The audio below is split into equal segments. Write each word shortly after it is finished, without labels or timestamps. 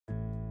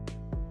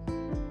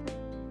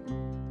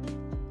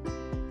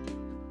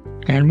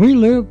Can we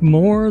live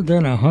more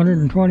than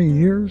 120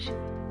 years?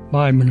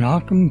 By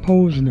Menachem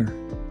Posner.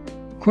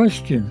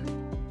 Question: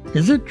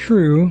 is it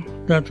true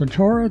that the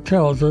Torah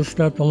tells us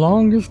that the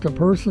longest a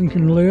person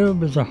can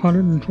live is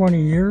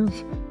 120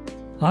 years?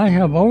 I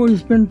have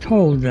always been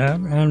told that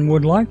and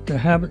would like to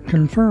have it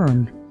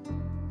confirmed.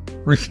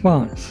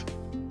 Response: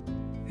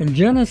 in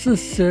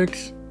Genesis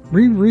 6,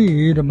 we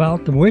read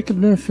about the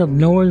wickedness of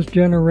Noah's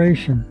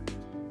generation.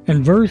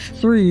 In verse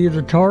 3,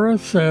 the Torah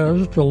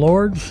says, "The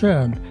Lord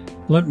said,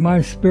 Let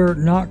my spirit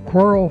not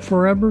quarrel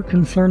forever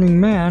concerning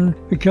man,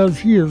 because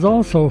he is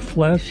also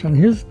flesh, and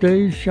his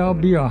days shall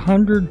be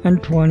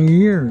 120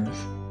 years."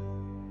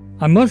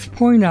 I must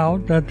point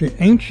out that the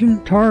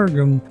ancient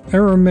Targum,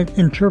 Aramaic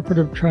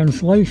interpretive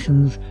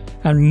translations,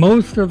 and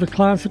most of the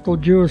classical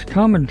Jewish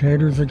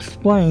commentators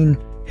explain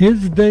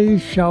his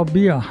days shall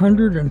be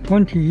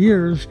 120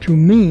 years to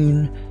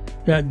mean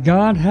that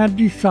God had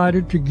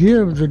decided to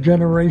give the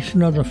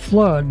generation of the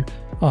flood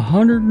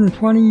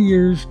 120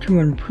 years to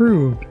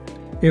improve.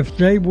 If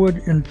they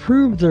would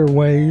improve their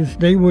ways,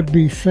 they would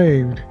be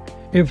saved.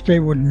 If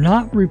they would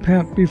not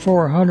repent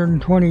before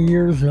 120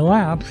 years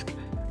elapsed,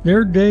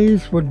 their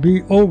days would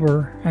be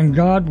over and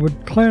God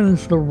would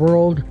cleanse the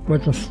world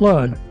with a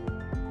flood.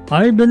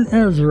 Ibn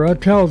Ezra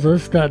tells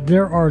us that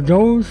there are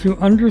those who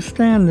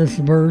understand this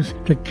verse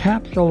to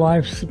cap the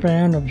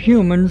lifespan of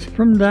humans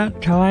from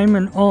that time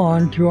and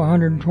on to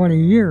 120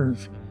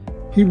 years.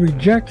 He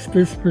rejects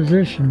this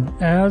position,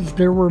 as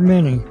there were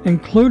many,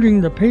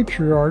 including the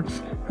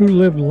patriarchs, who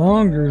lived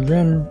longer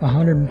than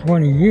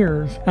 120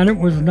 years, and it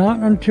was not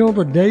until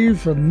the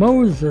days of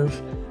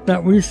Moses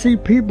that we see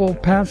people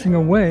passing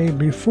away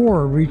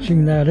before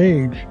reaching that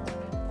age.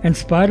 In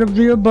spite of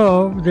the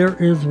above, there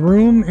is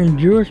room in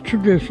Jewish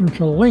tradition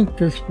to link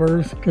this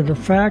verse to the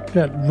fact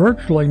that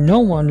virtually no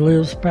one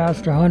lives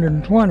past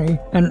 120,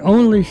 and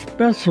only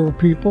special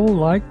people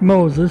like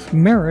Moses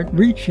merit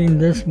reaching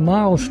this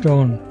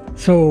milestone.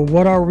 So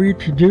what are we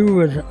to do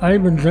with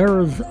Ibn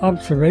Ezra's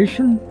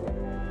observation?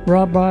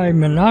 Rabbi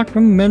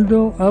Menachem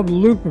Mendel of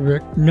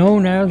Lubavitch,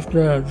 known as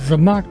the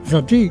Tzemach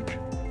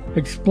Tzedek,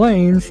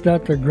 explains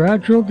that the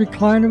gradual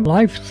decline of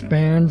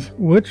lifespans,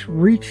 which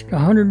reached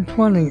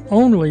 120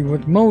 only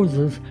with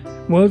Moses,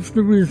 was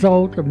the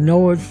result of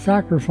Noah's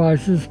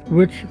sacrifices,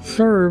 which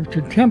served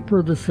to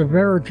temper the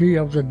severity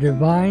of the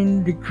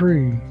divine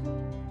decree.